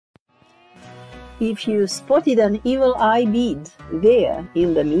If you spotted an evil eye bead there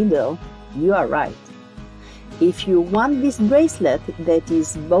in the middle, you are right. If you want this bracelet that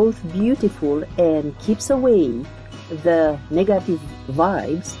is both beautiful and keeps away the negative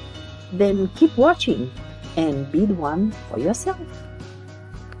vibes, then keep watching and bead one for yourself.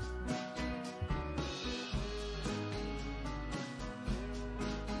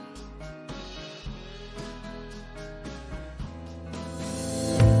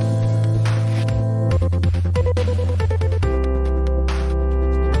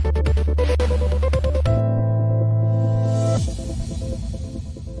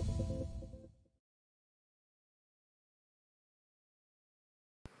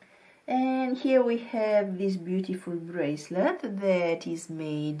 And here we have this beautiful bracelet that is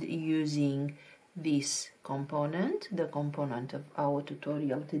made using this component, the component of our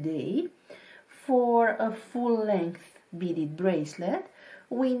tutorial today. For a full-length beaded bracelet,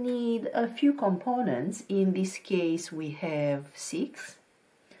 we need a few components. In this case, we have 6.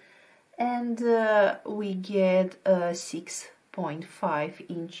 And we get a 6.5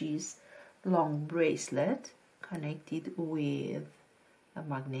 inches long bracelet connected with a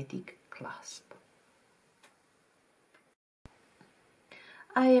magnetic clasp.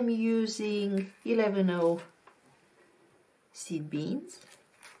 I am using 11/0 seed beads,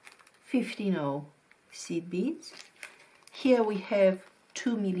 15/0 seed beads. Here we have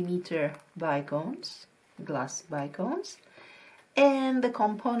 2mm bicones, glass bicones, and the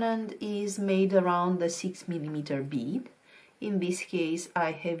component is made around the 6mm bead. In this case,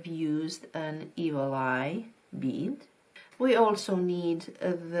 I have used an evil eye bead. We also need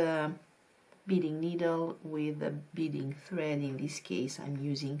the beading needle with the beading thread. In this case, I'm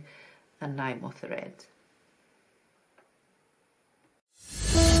using a Nymo thread.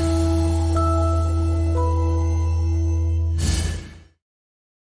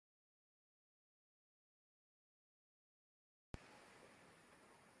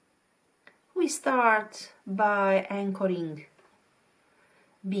 We start by anchoring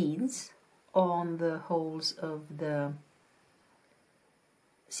beads on the holes of the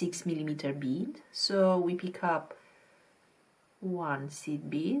 6mm bead. So we pick up one seed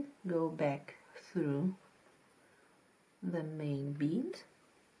bead, go back through the main bead,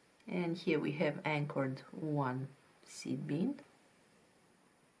 and here we have anchored one seed bead.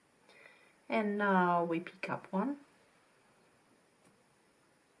 And now we pick up one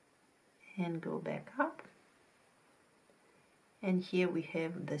and go back up, and here we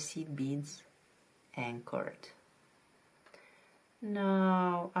have the seed beads anchored.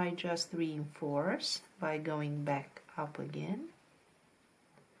 Now I just reinforce by going back up again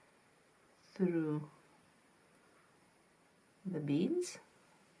through the beads,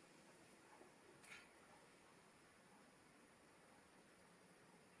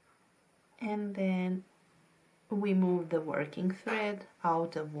 and then we move the working thread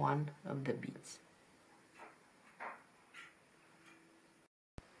out of one of the beads.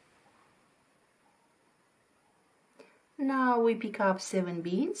 Now we pick up 7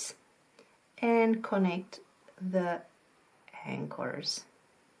 beads and connect the anchors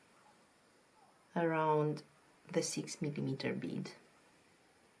around the 6mm bead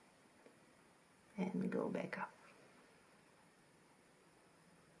and go back up.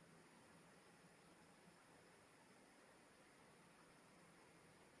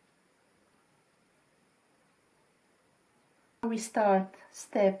 We start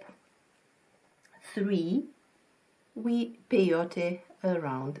step 3. We peyote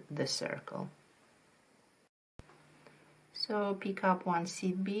around the circle. So pick up one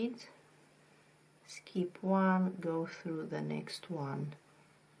seed bead, skip one, go through the next one,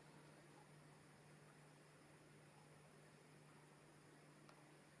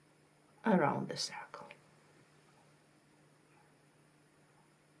 around the circle.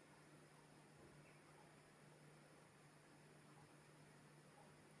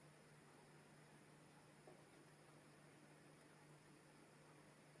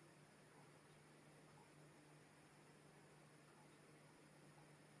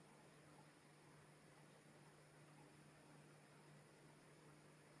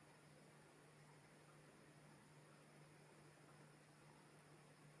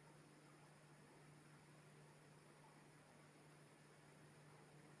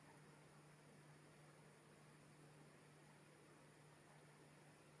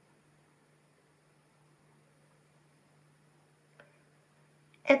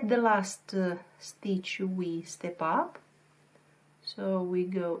 At the last stitch we step up, so we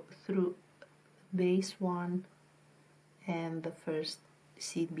go through base 1 and the first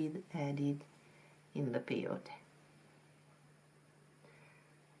seed bead added in the peyote.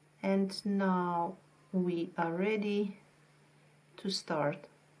 And now we are ready to start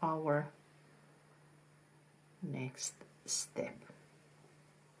our next step.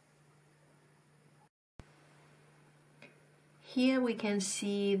 Here we can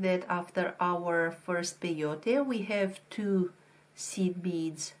see that after our first peyote we have 2 seed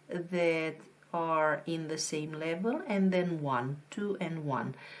beads that are in the same level, and then 1, 2 and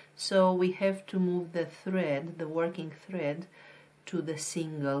 1. So we have to move the thread, the working thread, to the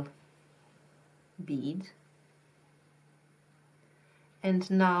single bead. And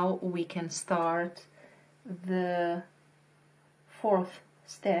now we can start the 4th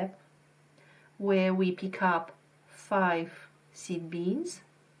step, where we pick up 5 seed beads,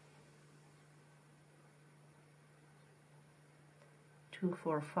 2,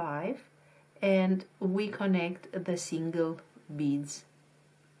 4, 5, and we connect the single beads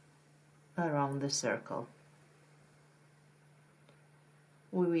around the circle.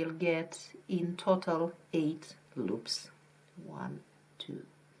 We will get in total 8 loops. 1, 2,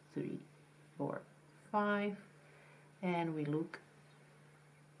 3, 4, 5, and we look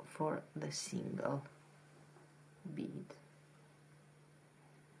for the single bead.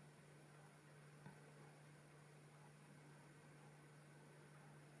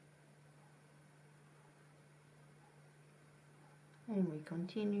 And we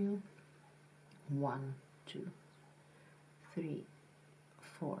continue. 1, 2, 3,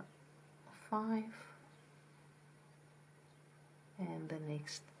 4, 5, and the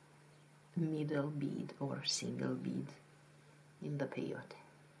next middle bead or single bead in the peyote.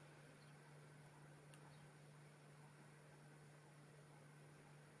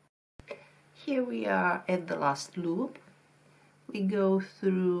 Here we are at the last loop. We go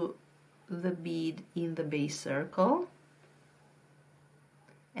through the bead in the base circle,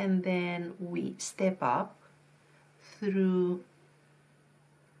 and then we step up through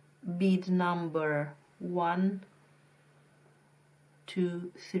bead number 1,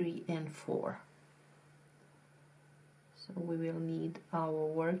 2, 3 and 4. So we will need our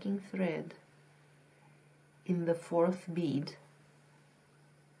working thread in the 4th bead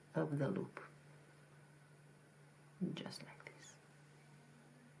of the loop, just like this.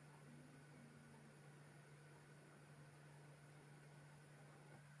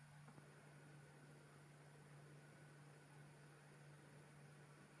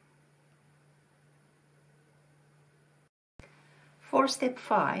 For step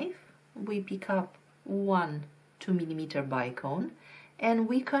 5, we pick up 1 2mm bicone and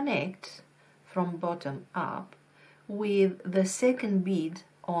we connect from bottom up with the 2nd bead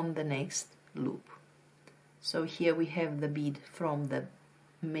on the next loop. So here we have the bead from the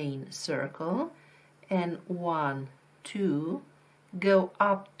main circle, and 1, 2, go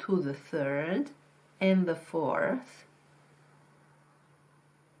up to the 3rd and the 4th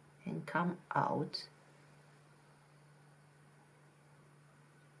and come out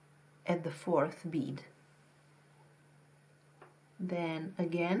at the 4th bead. Then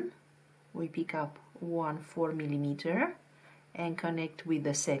again we pick up 1 4mm and connect with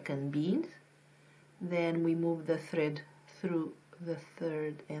the 2nd bead. Then we move the thread through the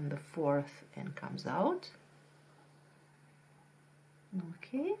 3rd and the 4th and comes out.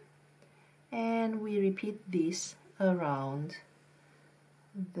 Okay, and we repeat this around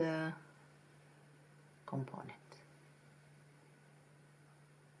the component.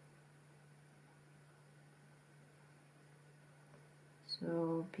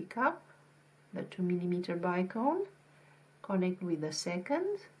 So pick up the 2mm bicone, connect with the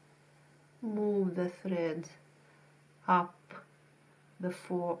 2nd, move the thread up the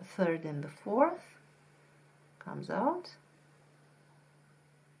 3rd and the 4th, comes out.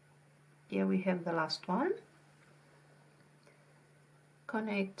 Here we have the last one.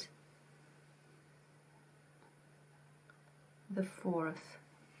 Connect the 4th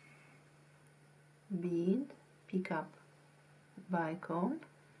bead, pick up bicone,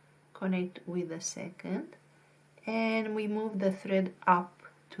 connect with the 2nd, and we move the thread up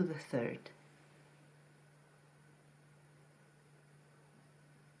to the 3rd.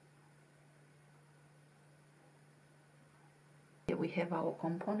 Here we have our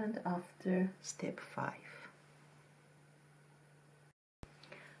component after step 5.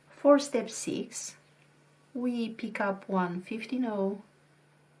 For step 6, we pick up 1 15/0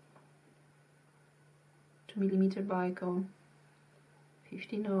 2mm bicone,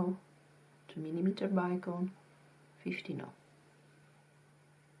 15/0 2mm bicone, 15/0,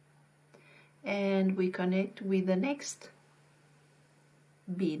 and we connect with the next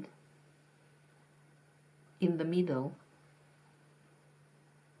bead in the middle,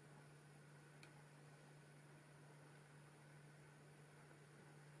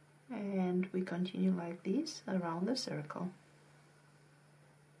 and we continue like this around the circle.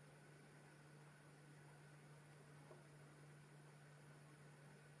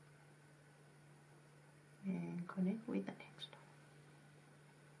 And connect with the next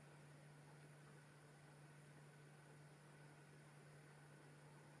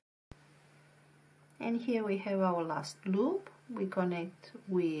one. And here we have our last loop. We connect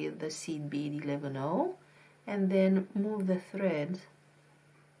with the seed bead 11/0 and then move the thread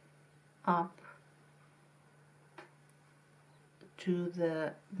up to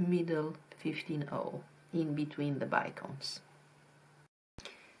the middle 15/0 in between the bicones.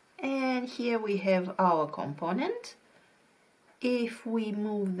 And here we have our component. If we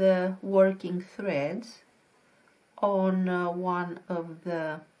move the working threads on one of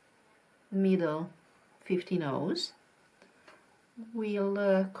the middle 15/0s,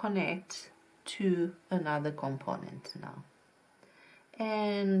 we'll connect to another component now.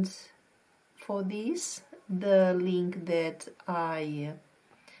 And for this, the link that I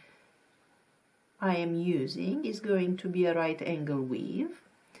am using is going to be a right angle weave.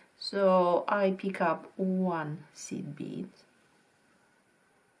 So I pick up one seed bead,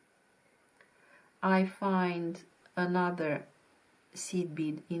 I find another seed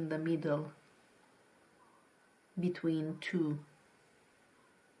bead in the middle between two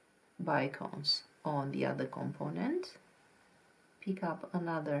bicones on the other component, pick up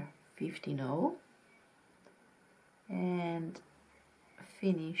another 15/0 and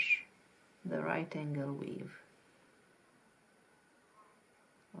finish the right angle weave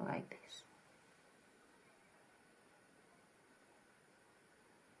like this.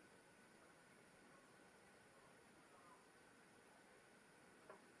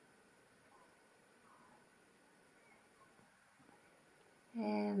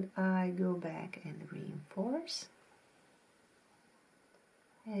 And I go back and reinforce,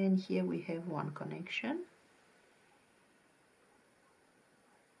 and here we have one connection.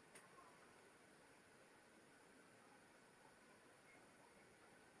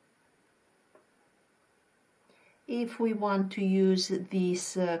 If we want to use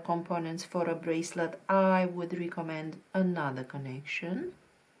these components for a bracelet, I would recommend another connection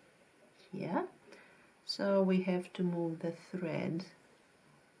here. So we have to move the thread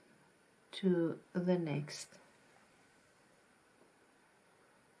to the next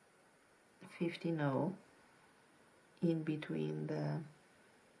 15/0 in between the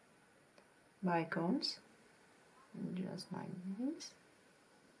bicones, just like this.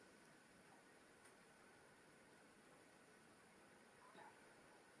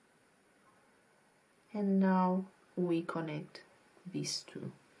 And now we connect these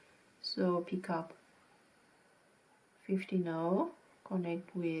two. So pick up 15/0,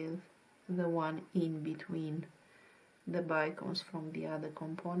 connect with the one in between the bicones from the other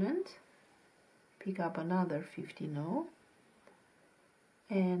component, pick up another 15/0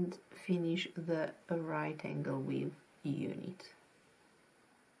 and finish the right angle weave unit.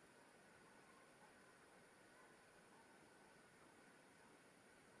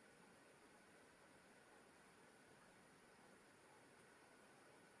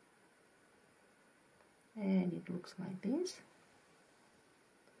 And it looks like this,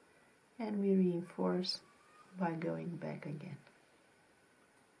 and we reinforce by going back again.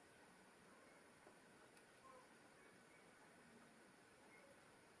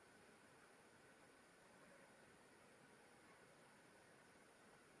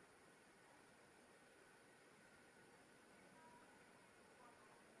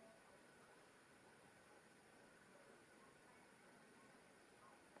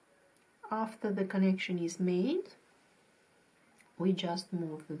 After the connection is made, we just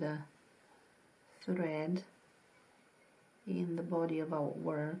move the thread in the body of our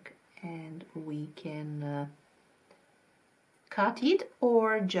work and we can cut it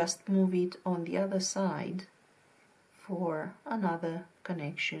or just move it on the other side for another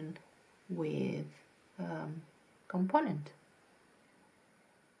connection with component.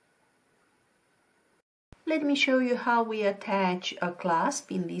 Let me show you how we attach a clasp,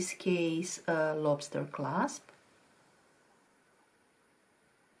 in this case a lobster clasp.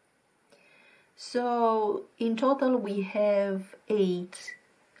 So in total we have 8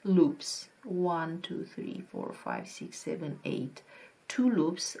 loops, 1, 2, 3, 4, 5, 6, 7, 8. 2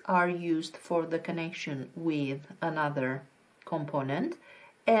 loops are used for the connection with another component,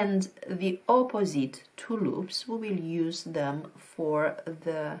 and the opposite 2 loops we will use them for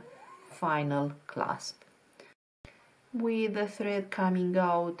the final clasp. With the thread coming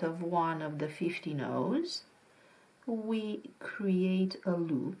out of one of the 15/0s, we create a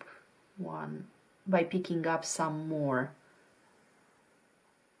loop by picking up some more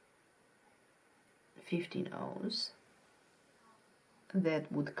 15 O's. That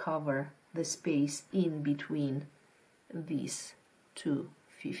would cover the space in between these two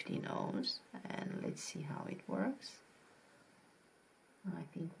 15 O's. And let's see how it works. I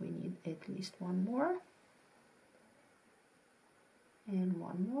think we need at least one more. And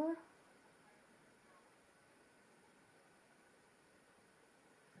one more.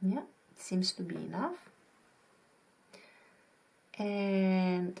 Yeah, it seems to be enough.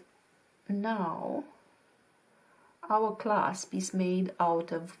 And now our clasp is made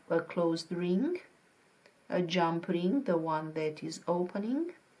out of a closed ring, a jump ring, the one that is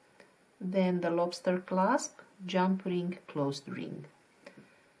opening, then the lobster clasp, jump ring, closed ring.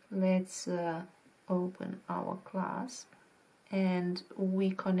 Let's open our clasp and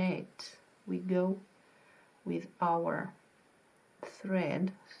we connect, we go with our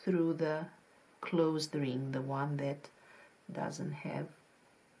thread through the closed ring, the one that doesn't have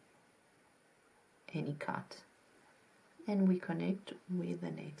any cut, and we connect with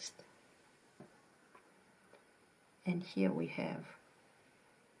the next. And here we have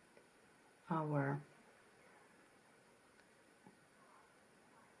our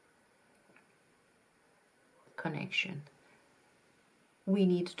connection. We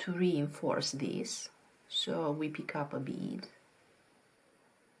need to reinforce this, so we pick up a bead,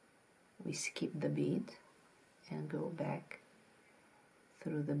 we skip the bead and go back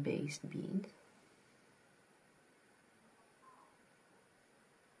through the base bead.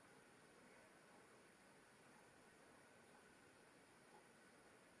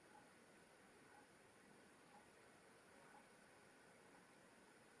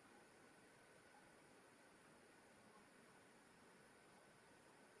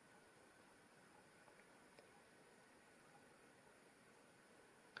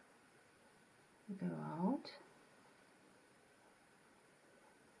 Go out,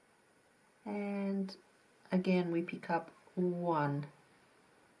 and again we pick up one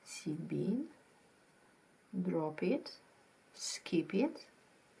seed bead, drop it, skip it,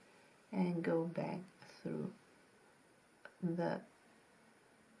 and go back through the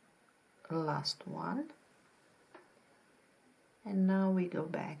last one. And now we go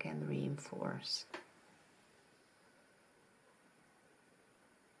back and reinforce.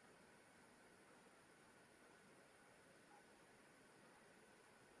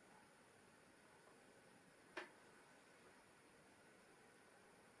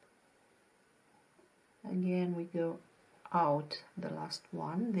 Again we go out the last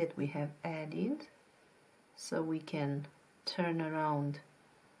one that we have added, so we can turn around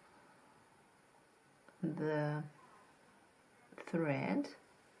the thread,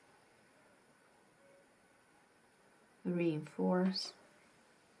 reinforce,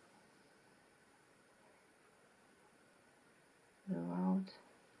 go out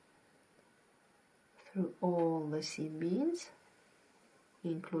through all the seed beads,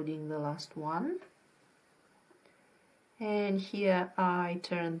 including the last one. And here I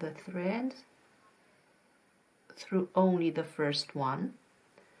turn the thread through only the first one,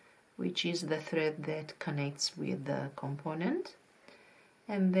 which is the thread that connects with the component,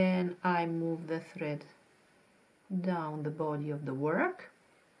 and then I move the thread down the body of the work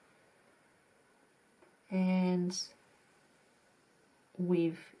and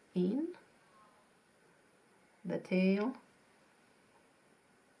weave in the tail,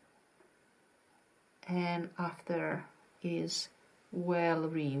 and after is well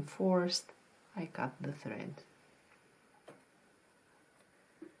reinforced, I cut the thread.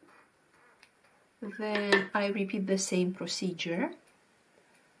 Then I repeat the same procedure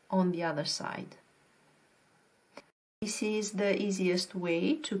on the other side. This is the easiest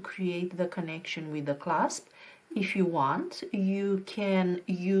way to create the connection with the clasp. If you want, you can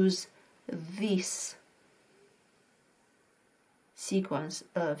use this sequence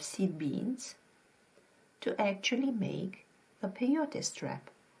of seed beads to actually make a peyote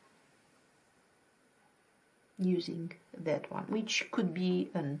strap using that one, which could be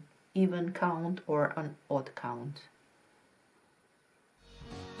an even count or an odd count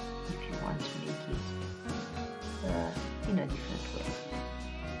if you want to make it in a different way.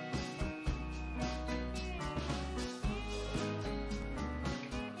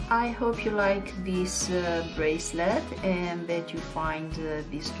 I hope you like this bracelet and that you find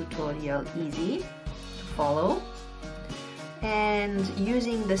this tutorial easy follow, and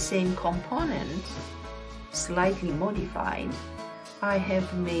using the same component slightly modified, I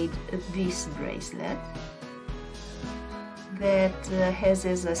have made this bracelet that has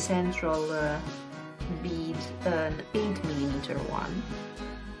as a central bead an 8mm one,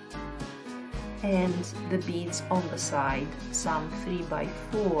 and the beads on the side some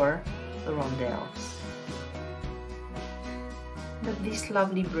 3x4 rondelles. But this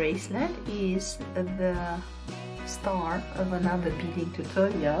lovely bracelet is the start of another beading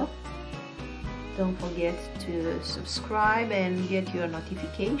tutorial. Don't forget to subscribe and get your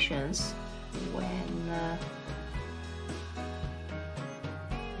notifications when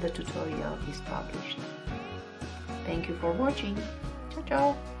the tutorial is published. Thank you for watching. Ciao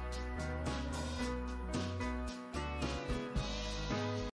ciao!